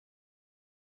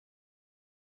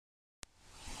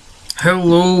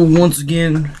Hello once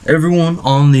again, everyone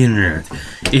on the internet.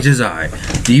 It is I,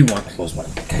 the one. Close my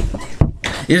mic.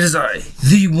 It is I,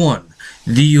 the one,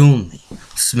 the only,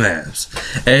 Smabs,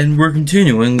 and we're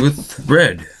continuing with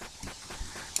Red.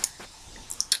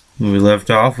 When we left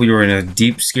off, we were in a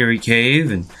deep, scary cave,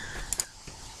 and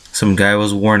some guy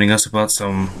was warning us about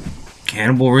some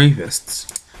cannibal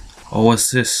rapists. Oh, what's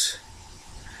this?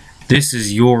 This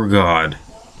is your god.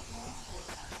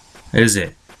 Is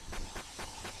it?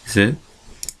 Is it?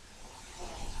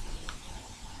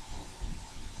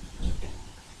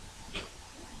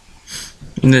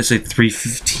 And there's like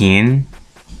 3:15.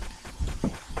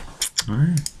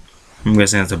 Alright. I'm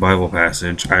guessing that's a Bible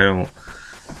passage. I'm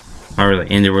not really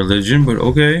into religion, but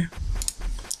okay.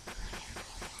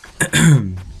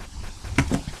 Drink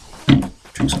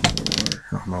some water.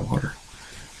 Oh, my water.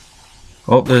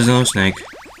 Oh, there's no snake.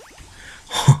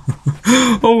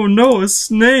 Oh no, a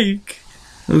snake!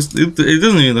 It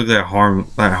doesn't even look that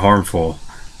harmful.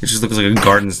 It just looks like a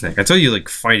garden snake. I tell you, like,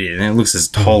 fight it, and it looks as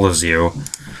tall as you.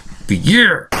 But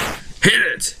yeah, hit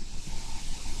it!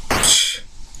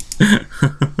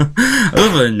 I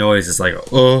love the noise. It's like,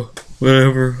 oh,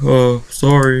 whatever. Oh,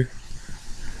 sorry.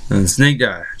 And the snake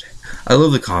died. I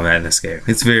love the combat in this game.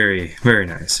 It's very, very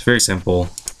nice. Very simple.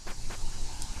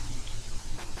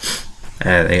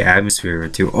 And the atmosphere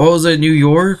too. Oh, is that New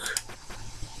York?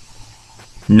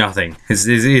 Nothing.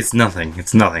 It's nothing.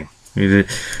 It's nothing.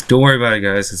 Don't worry about it,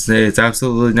 guys. It's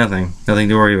absolutely nothing. Nothing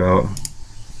to worry about.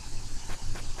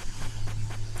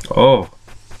 Oh.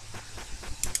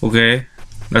 Okay.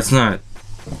 That's not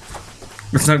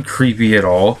creepy at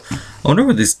all. I wonder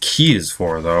what this key is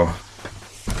for, though.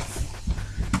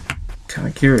 Kind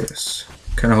of curious.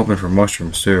 Kind of hoping for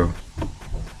mushrooms too.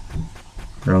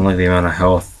 I don't like the amount of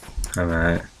health I'm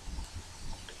at.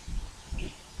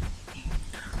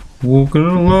 Walking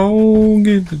along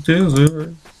in the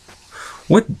desert.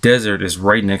 What desert is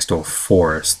right next to a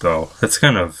forest, though? That's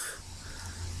kind of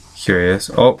curious.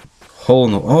 Oh, hole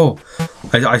in the... Oh,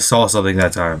 I saw something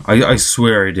that time. I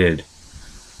swear I did.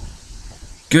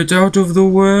 Get out of the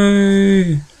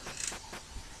way!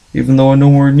 Even though I'm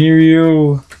nowhere near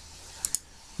you.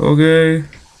 Okay.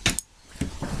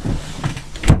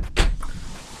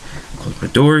 Close my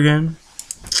door again.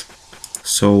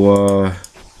 So,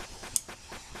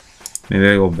 maybe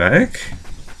I go back?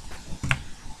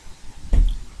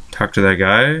 Talk to that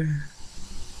guy?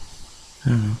 I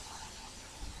don't know.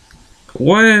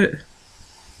 What?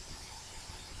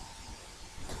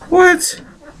 What?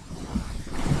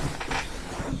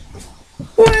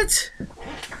 What?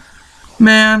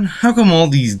 Man, how come all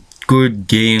these good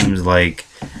games like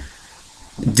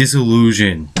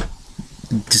Disillusion?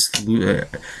 I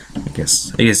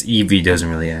guess Eevee doesn't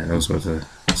really end. I was about to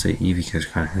say Eevee because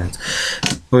it kind of ends.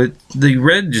 But the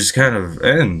Red just kind of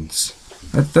ends.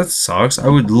 That sucks. I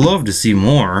would love to see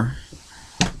more.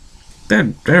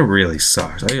 That really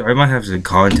sucks. I might have to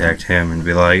contact him and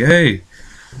be like, hey,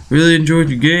 really enjoyed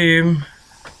your game.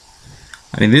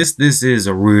 I mean, this is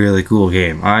a really cool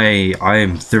game. I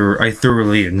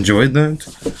thoroughly enjoyed that.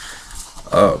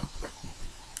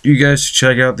 You guys should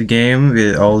check out the game.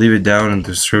 I'll leave it down in the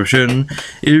description.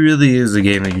 It really is a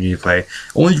game that you need to play.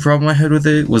 Only problem I had with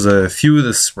it was a few of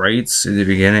the sprites in the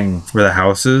beginning for the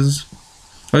houses.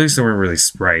 At least they weren't really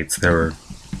sprites. They were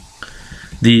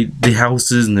the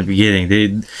houses in the beginning.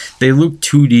 They looked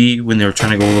 2D when they were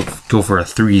trying to go for a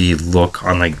 3D look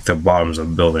on like the bottoms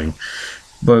of the building.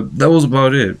 But that was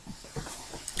about it.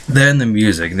 Then the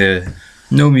music.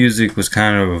 No music was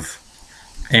kind of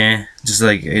just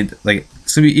like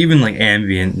so even like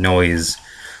ambient noise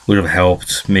would have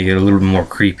helped make it a little bit more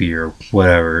creepy or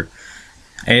whatever.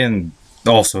 And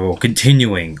also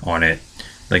continuing on it,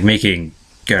 like making,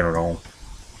 I don't know,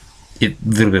 it a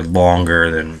little bit longer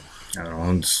than, I don't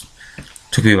know, it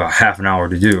took me about half an hour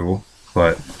to do,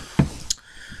 but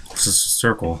it's just a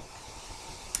circle.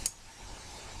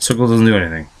 Circle doesn't do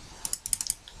anything.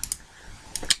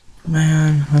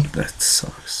 Man, that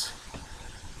sucks.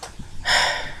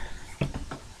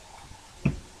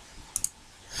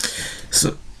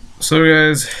 So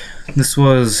guys, this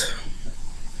was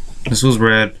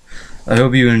Red. I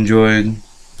hope you enjoyed.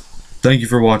 Thank you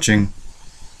for watching,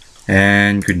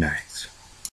 and good night.